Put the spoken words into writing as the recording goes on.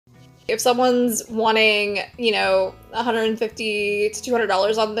If someone's wanting, $150 to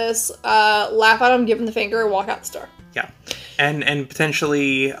 $200 on this, laugh at them, give them the finger, walk out the store. Yeah. And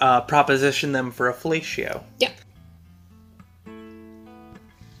potentially proposition them for a fellatio. Yeah.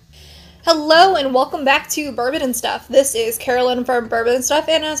 Hello and welcome back to Bourbon and Stuff. This is Carolyn from Bourbon and Stuff,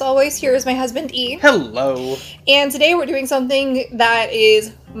 and as always, here is my husband E. Hello. And today we're doing something that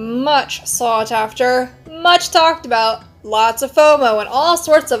is much sought after, much talked about, lots of FOMO, and all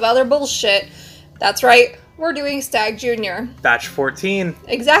sorts of other bullshit. That's right, we're doing Stagg Junior. Batch 14.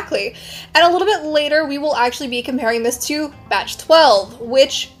 Exactly. And a little bit later, we will actually be comparing this to Batch 12,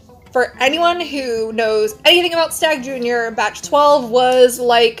 which, for anyone who knows anything about Stagg Junior, Batch 12 was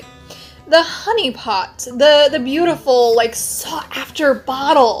like the honey pot, the beautiful, sought-after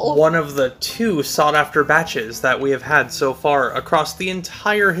bottle. One of the two sought-after batches that we have had so far across the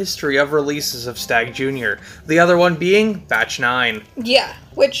entire history of releases of Stagg Junior. The other one being Batch 9. Yeah,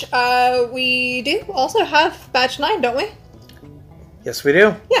 which we do also have Batch 9, don't we? Yes, we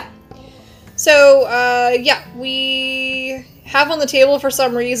do. Yeah. So, we have on the table for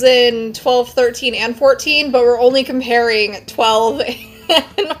some reason 12, 13, and 14, but we're only comparing 12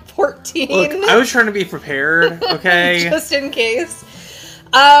 and 14. Look, I was trying to be prepared, okay? Just in case.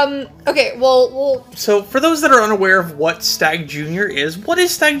 Okay, well... So, for those that are unaware of what Stagg Junior is, what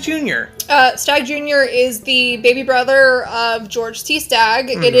is Stagg Junior? Stagg Junior is the baby brother of George T. Stagg.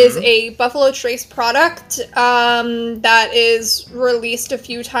 Mm-hmm. It is a Buffalo Trace product that is released a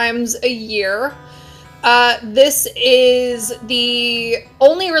few times a year. This is the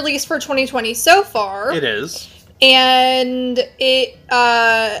only release for 2020 so far. It is. And it,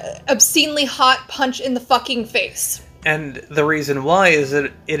 obscenely hot punch in the fucking face. And the reason why is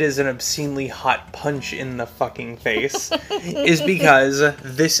that it is an obscenely hot punch in the fucking face is because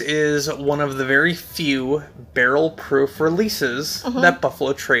this is one of the very few barrel-proof releases that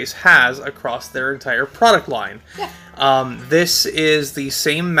Buffalo Trace has across their entire product line. Yeah. This is the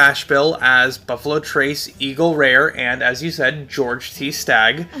same mash bill as Buffalo Trace Eagle Rare and, as you said, George T.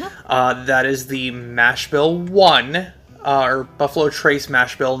 Stagg. That is the mash bill 1, or Buffalo Trace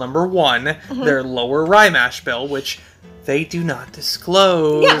mash bill number 1, their lower rye mash bill, which they do not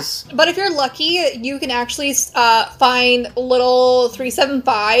disclose. Yeah, but if you're lucky, you can actually find little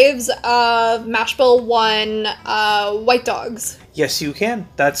 375s of mash bill 1 white dogs. Yes, you can.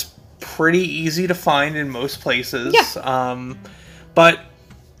 That's pretty easy to find in most places. Yeah. But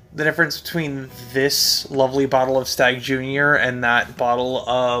the difference between this lovely bottle of Stagg Junior and that bottle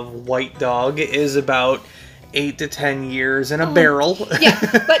of White Dog is about 8 to 10 years in a barrel. Yeah,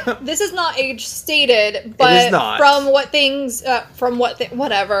 but this is not age stated. But it is not. From things that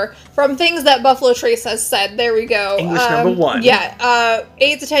Buffalo Trace has said. There we go. English number 1. Yeah,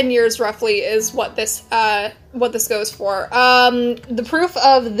 8 to 10 years roughly is what this goes for. The proof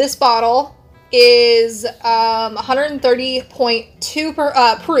of this bottle is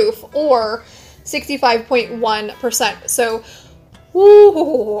 130.2 proof, or 65.1%. So,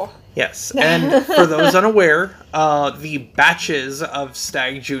 woo. Yes, and for those unaware, the batches of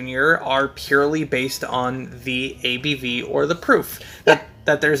Stagg Junior are purely based on the ABV or the proof.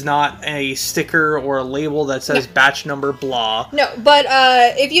 That there's not a sticker or a label that says batch number blah. No, but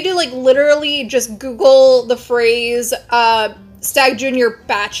if you do literally just Google the phrase Stagg Junior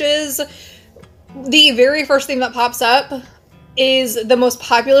batches, the very first thing that pops up is the most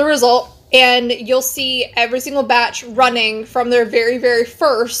popular result. And you'll see every single batch running from their very, very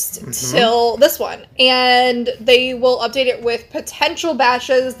first till this one. And they will update it with potential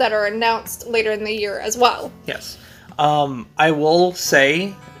batches that are announced later in the year as well. Yes. I will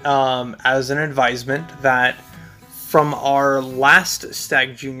say, as an advisement, that from our last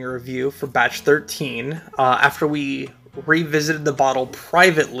Stagg Junior review for batch 13, after we revisited the bottle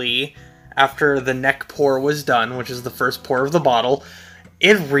privately after the neck pour was done, which is the first pour of the bottle,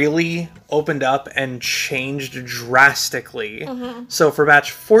 it really opened up and changed drastically. So for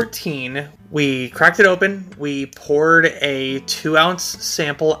batch 14, we cracked it open, we poured a 2-ounce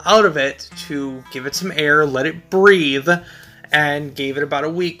sample out of it to give it some air, let it breathe, and gave it about a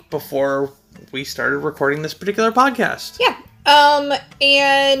week before we started recording this particular podcast. Yeah.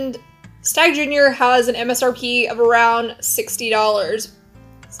 And Stagg Junior has an MSRP of around $60.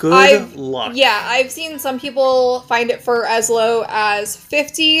 Good luck. Yeah, I've seen some people find it for as low as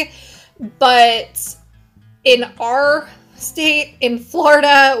 $50, but in our state, in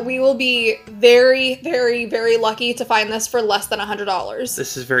Florida, we will be very, very, very lucky to find this for less than $100.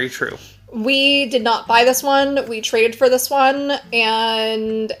 This is very true. We did not buy this one. We traded for this one,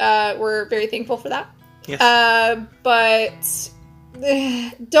 and we're very thankful for that. Yes. But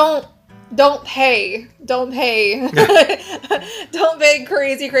don't don't pay. Don't pay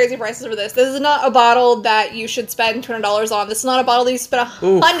crazy prices for this. This is not a bottle that you should spend $200 on. This is not a bottle that you spend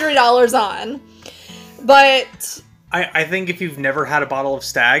 $100 on. But I think if you've never had a bottle of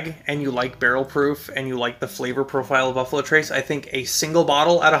Stag and you like barrel proof and you like the flavor profile of Buffalo Trace, I think a single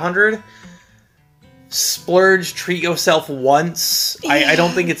bottle at 100, splurge, treat yourself once. Yeah. I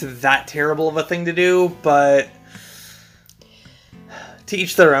don't think it's that terrible of a thing to do, but to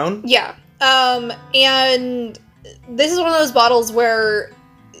each their own. Yeah. And this is one of those bottles where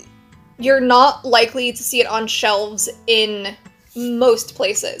you're not likely to see it on shelves in most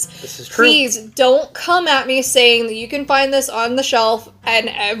places. This is true. Please don't come at me saying that you can find this on the shelf at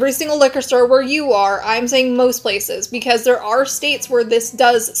every single liquor store where you are. I'm saying most places, because there are states where this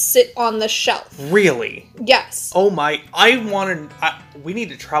does sit on the shelf. Really? Yes. Oh my, we need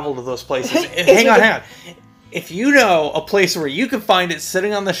to travel to those places. Hang on. If you know a place where you can find it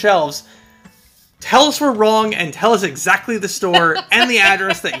sitting on the shelves, tell us we're wrong and tell us exactly the store and the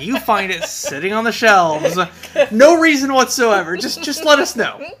address that you find it sitting on the shelves. No reason whatsoever. Just let us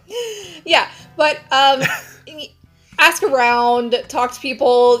know. Yeah, but ask around, talk to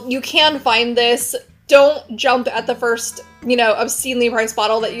people. You can find this. Don't jump at the first, obscenely priced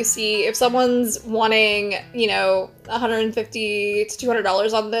bottle that you see. If someone's wanting, $150 to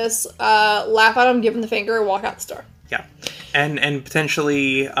 $200 on this, laugh at them, give them the finger, and walk out the store. Yeah. And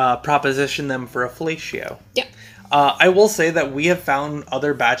potentially proposition them for a fellatio. Yeah. I will say that we have found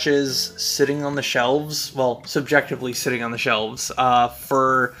other batches sitting on the shelves, well, subjectively sitting on the shelves,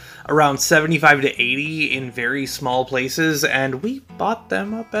 for around 75 to 80 in very small places, and we bought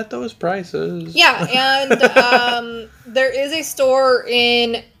them up at those prices. Yeah, and there is a store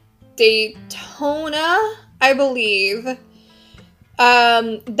in Daytona, I believe,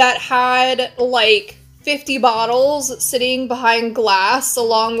 that had, 50 bottles sitting behind glass,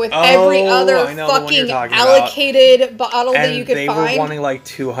 along with every other fucking allocated bottle that you could find. And they were wanting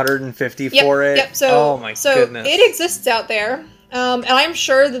 $250 for it. Yep. So, goodness. It exists out there. And I'm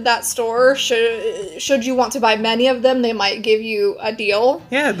sure that store, should you want to buy many of them, they might give you a deal.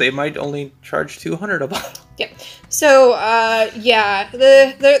 Yeah, they might only charge $200 a bottle. Yep. So,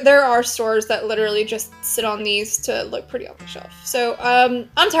 there are stores that literally just sit on these to look pretty off the shelf. So, I'm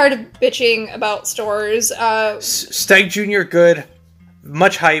tired of bitching about stores. Stag Junior, good.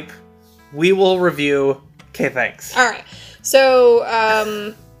 Much hype. We will review. Okay, thanks. All right. So,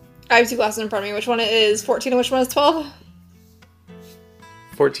 I have two glasses in front of me. Which one is 14 and which one is 12?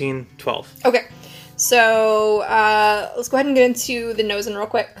 14, 12. Okay. So, let's go ahead and get into the nosing real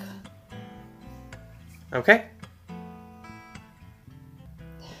quick. Okay.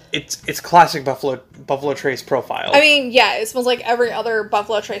 It's classic Buffalo Trace profile. I mean, yeah, it smells like every other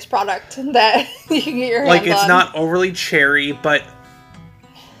Buffalo Trace product that you can get your hands on. It's not overly cherry, but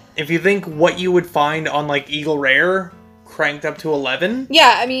if you think what you would find on Eagle Rare cranked up to 11.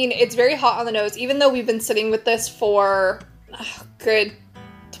 Yeah, I mean, it's very hot on the nose, even though we've been sitting with this for good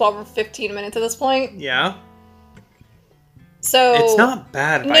 12 or 15 minutes at this point. Yeah. So it's not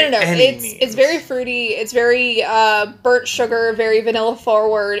bad by any means. It's very fruity. It's very burnt sugar, very vanilla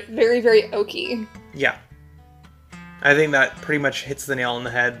forward, very, very oaky. Yeah. I think that pretty much hits the nail on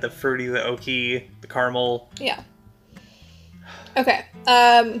the head. The fruity, the oaky, the caramel. Yeah. Okay.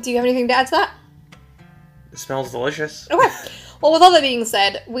 Do you have anything to add to that? It smells delicious. Okay. Well, with all that being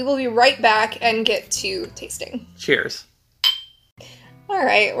said, we will be right back and get to tasting. Cheers. All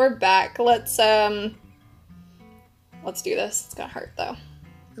right, we're back. Let's do this. It's gonna hurt, though.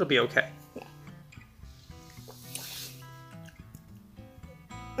 It'll be okay. Yeah.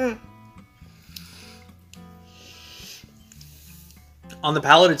 Mm. On the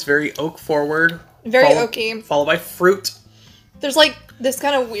palate, it's very oak forward. Very oaky. Followed by fruit. There's this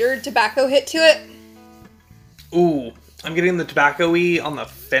kind of weird tobacco hit to it. Ooh, I'm getting the tobacco-y on the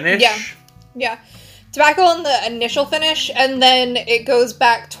finish. Yeah. Tobacco on the initial finish, and then it goes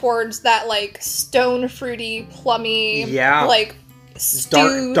back towards that, stone fruity, plummy,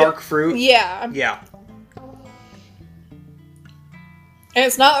 stewed... Dark fruit. Yeah. Yeah. And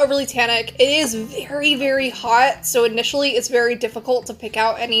it's not overly tannic. It is very, very hot, so initially it's very difficult to pick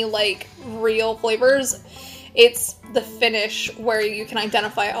out any, real flavors. It's the finish where you can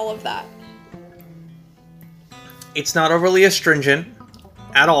identify all of that. It's not overly astringent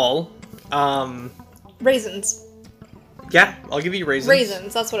at all. Raisins. Yeah, I'll give you raisins.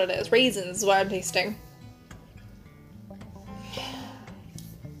 Raisins, that's what it is. Raisins is what I'm tasting.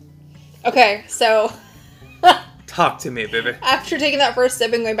 Okay, so... Talk to me, baby. After taking that first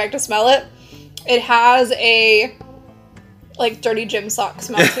sip and going back to smell it, it has a, dirty gym sock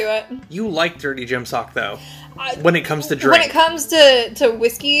smell to it. You like dirty gym sock, though. when it comes to drink. When it comes to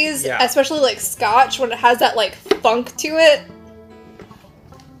whiskeys, Yeah. especially like Scotch, when it has that like funk to it,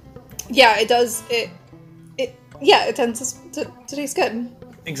 yeah, it does. It tends to taste good.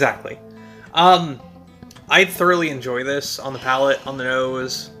 Exactly. I thoroughly enjoy this on the palate, on the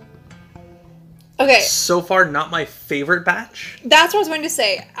nose. Okay, So far, not my favorite batch. that's what I was going to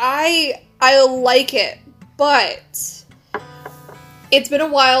say. I like it, but it's been a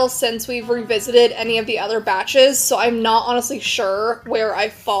while since we've revisited any of the other batches, so I'm not honestly sure where I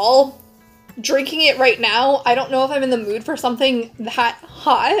fall. Drinking it right now, I don't know if I'm in the mood for something that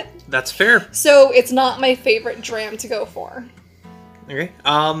hot, That's fair. so it's not my favorite dram to go for. Okay.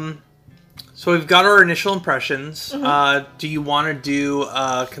 So we've got our initial impressions. Mm-hmm. Do you want to do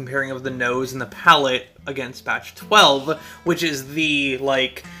comparing of the nose and the palate against batch 12, which is the,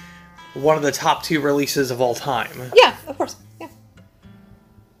 like, one of the top 2 releases of all time? Yeah, of course. Yeah.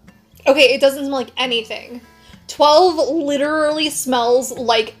 Okay, it doesn't smell like anything. 12 literally smells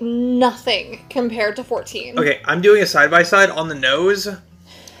like nothing compared to 14. Okay, I'm doing a side-by-side on the nose.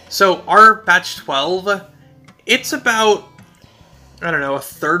 So our batch 12, it's about, I don't know, a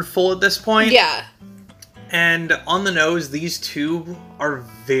third full at this point. Yeah. And on the nose, these two are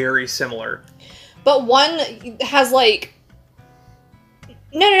very similar. But one has like...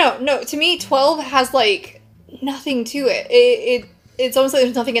 No. To me, 12 has like nothing to it. It's almost like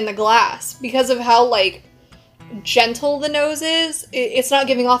there's nothing in the glass. Because of how like gentle the nose is, it's not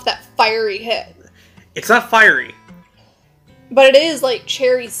giving off that fiery hit. It's not fiery. But it is like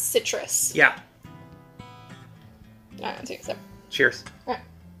cherry citrus. Yeah. Alright, I'll take a sip. Cheers. Alright.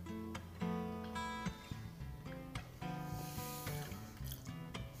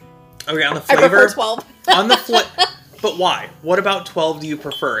 Okay, on the I flavor... prefer 12. on the flip... But why? What about 12 do you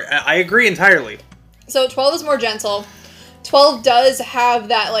prefer? I agree entirely. So 12 is more gentle. 12 does have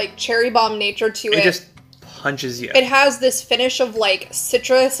that like cherry bomb nature to it. It just punches you. It has this finish of like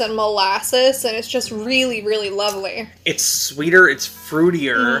citrus and molasses, and it's just really, really lovely. It's sweeter, it's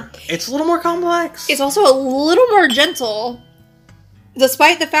fruitier, it's a little more complex. It's also a little more gentle,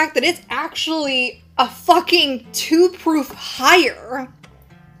 despite the fact that it's actually a fucking 2 proof higher.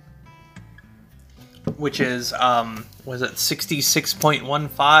 Which is, was it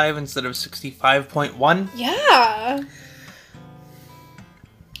 66.15 instead of 65.1? Yeah.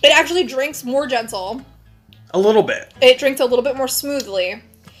 It actually drinks more gentle. A little bit. It drinks a little bit more smoothly.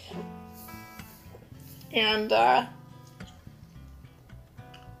 And,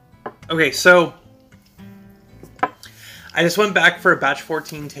 Okay, so I just went back for a batch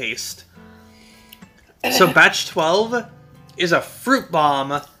 14 taste. So batch 12 is a fruit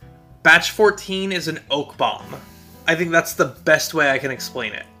bomb. Batch 14 is an oak bomb. I think that's the best way I can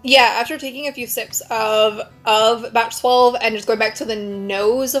explain it. yeah, after taking a few sips of batch 12 and just going back to the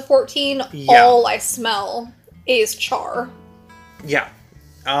nose of 14, Yeah. all I smell is char. Yeah.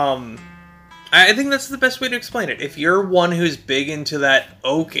 I think that's the best way to explain it. If you're one who's big into that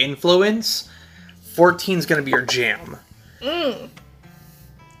oak influence, 14's gonna be your jam.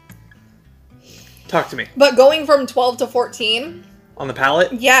 Talk to me. But going from 12 to 14, On the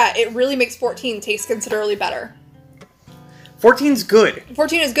palate, yeah, it really makes 14 taste considerably better. 14's good.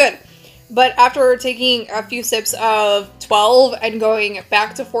 14 is good. But after taking a few sips of 12 and going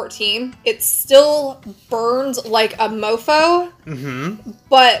back to 14, it still burns like a mofo,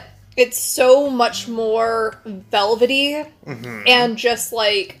 but it's so much more velvety and just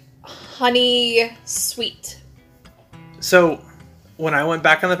like honey sweet. So, when I went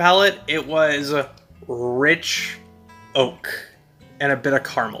back on the palate, it was rich oak and a bit of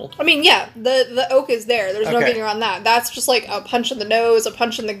caramel. I mean, yeah, the oak is there. There's no Okay. getting around that. That's just like a punch in the nose, a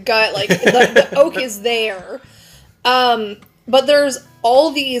punch in the gut. Like, the oak is there. But there's all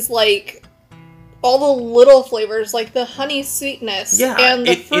these, like, all the little flavors, like the honey sweetness Yeah, and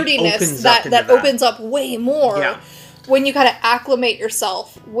the it fruitiness opens up that into that. opens up way more Yeah. when you kind of acclimate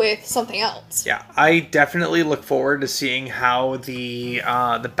yourself with something else. Yeah, I definitely look forward to seeing how the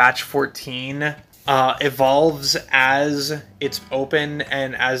batch 14 evolves as it's open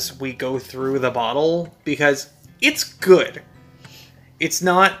and as we go through the bottle, because it's good. It's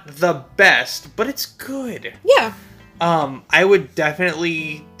not the best, but it's good. Yeah. I would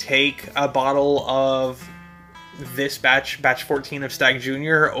definitely take a bottle of this batch 14 of Stag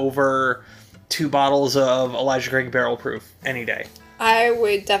Junior over 2 bottles of Elijah Craig Barrel Proof any day. I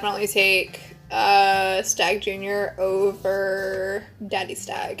would definitely take Stag Junior over Daddy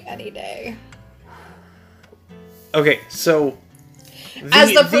Stag any day. Okay, so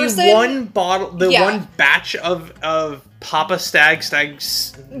As the person- one bottle, the Yeah. one batch of Papa Stag,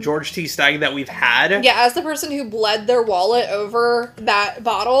 George T. Stag that we've had. Yeah, as the person who bled their wallet over that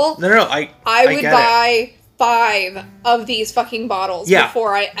bottle, No, I would get it. buy 5 of these fucking bottles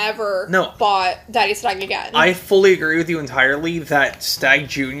before I ever bought Daddy Stag again. I fully agree with you entirely that Stag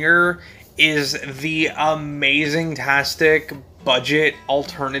Junior is the amazing-tastic budget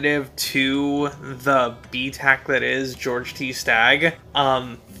alternative to the BTAC that is George T. Stagg.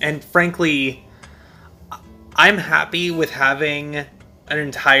 And frankly, I'm happy with having an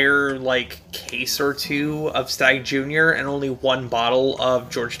entire, case or 2 of Stag Junior and only 1 bottle of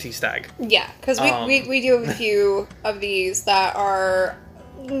George T. Stagg. Yeah, because we do have a few of these that are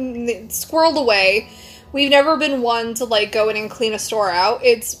squirreled away. We've never been one to, go in and clean a store out.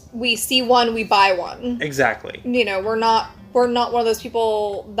 It's, we see one, we buy one. Exactly. We're not one of those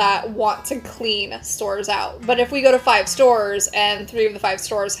people that want to clean stores out. But if we go to 5 stores and 3 of the 5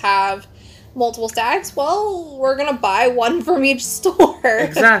 stores have multiple stags, well, we're gonna buy one from each store.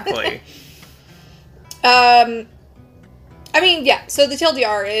 Exactly. So the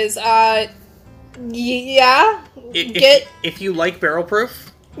TLDR is, if you like barrel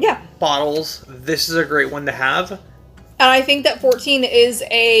proof bottles, this is a great one to have. And I think that 14 is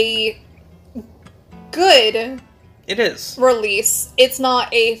a good release. It's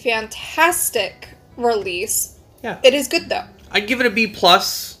not a fantastic release. Yeah. It is good, though. I'd give it a B+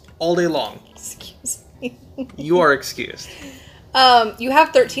 all day long. Excuse me. You are excused. You have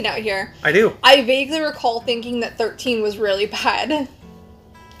 13 out here. I do. I vaguely recall thinking that 13 was really bad.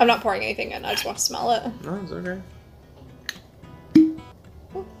 I'm not pouring anything in. I just want to smell it. No, it's okay.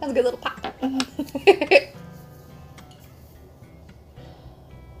 Ooh, that's a good little pop.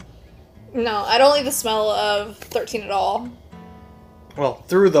 No, I don't like the smell of 13 at all. Well,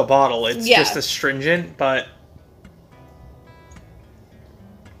 through the bottle, it's just astringent, but...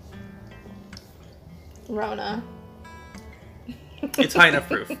 Rona. It's high enough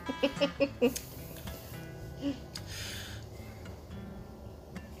proof.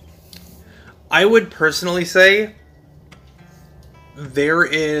 I would personally say there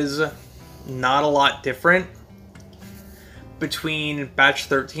is not a lot different between batch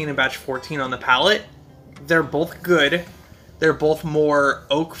 13 and batch 14 on the palate. They're both good. They're both more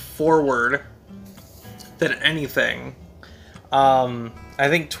oak forward than anything. I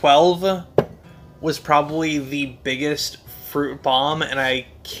think 12 was probably the biggest fruit bomb, and I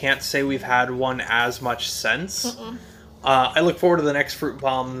can't say we've had one as much since. I look forward to the next fruit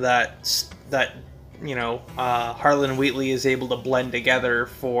bomb that Harlan Wheatley is able to blend together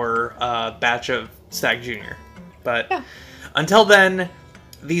for a batch of Stag Junior. But until then,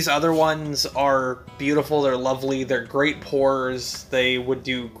 these other ones are beautiful, they're lovely, they're great pours, they would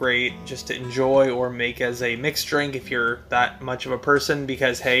do great just to enjoy or make as a mixed drink if you're that much of a person,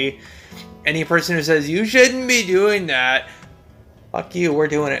 because hey, any person who says, you shouldn't be doing that, fuck you, we're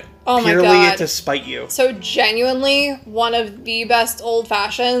doing it. Oh my purely God. To spite you. So genuinely, one of the best old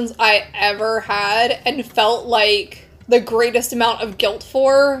fashions I ever had and felt like the greatest amount of guilt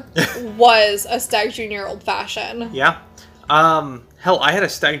for was a Stag Junior Old Fashioned. Yeah. Hell, I had a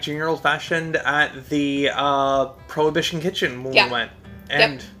Stag Junior Old Fashioned at the Prohibition Kitchen when we went.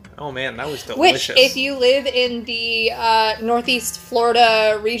 And, oh man, that was delicious. Which, if you live in the Northeast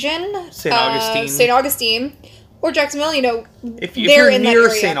Florida region, St. Augustine, or Jacksonville, if you're near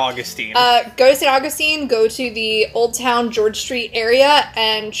St. Augustine, go to St. Augustine, go to the Old Town George Street area,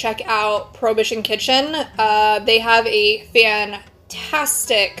 and check out Prohibition Kitchen. They have a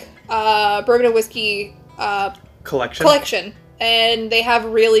fantastic bourbon and whiskey collection, and they have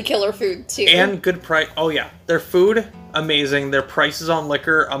really killer food too. And good price. Oh yeah, their food amazing. Their prices on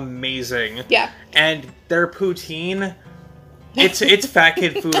liquor amazing. Yeah, and their poutine. It's fat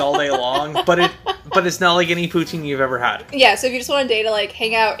kid food all day long, but it's not like any poutine you've ever had. Yeah, so if you just want a day to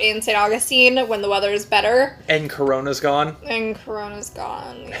hang out in St. Augustine when the weather is better. And Corona's gone.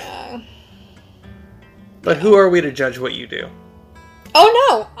 Yeah. But who are we to judge what you do? Oh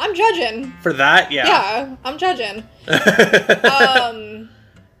no, I'm judging. For that, yeah. Yeah, I'm judging.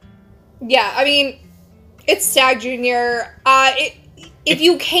 Yeah, I mean, it's Stag Junior. If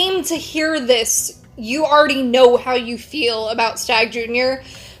you came to hear this, you already know how you feel about Stag Junior,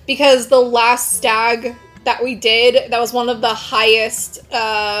 because the last Stag that we did, that was one of the highest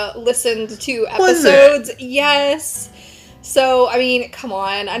listened to episodes. Was it? Yes. So, I mean, come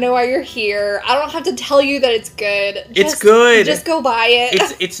on. I know why you're here. I don't have to tell you that it's good. It's good. Just go buy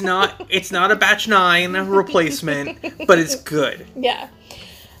it. It's not a batch 9 replacement, but it's good. Yeah.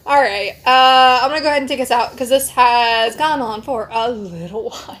 Alright, I'm gonna go ahead and take us out, because this has gone on for a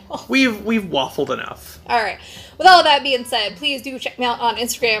little while. We've waffled enough. Alright. With all that being said, please do check me out on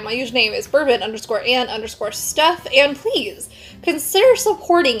Instagram. My username is bourbon_and_stuff. And please consider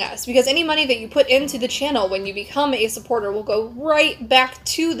supporting us, because any money that you put into the channel when you become a supporter will go right back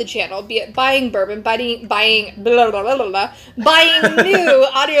to the channel, be it buying bourbon, buying blah, blah, blah, blah, blah, buying new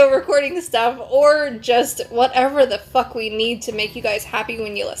audio recording stuff, or just whatever the fuck we need to make you guys happy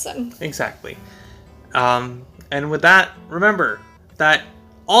when you listen. Exactly. And with that, remember that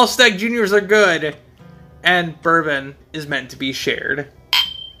all Stag Juniors are good, and bourbon is meant to be shared.